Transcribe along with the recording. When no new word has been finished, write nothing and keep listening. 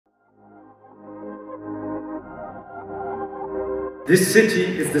This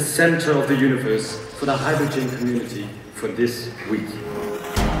city is the center of the universe for the hydrogen community for this week.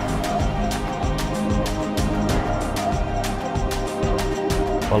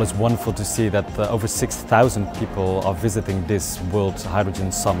 Well, it's wonderful to see that over 6,000 people are visiting this World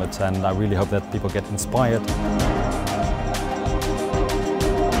Hydrogen Summit, and I really hope that people get inspired.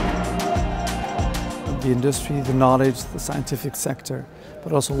 The industry, the knowledge, the scientific sector,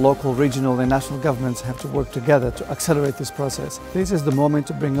 but also local, regional and national governments have to work together to accelerate this process. This is the moment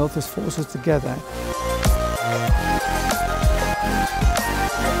to bring all these forces together.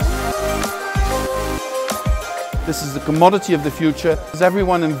 This is the commodity of the future.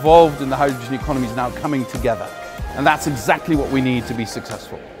 Everyone involved in the hydrogen economy is now coming together, and that's exactly what we need to be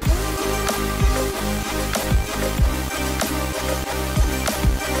successful.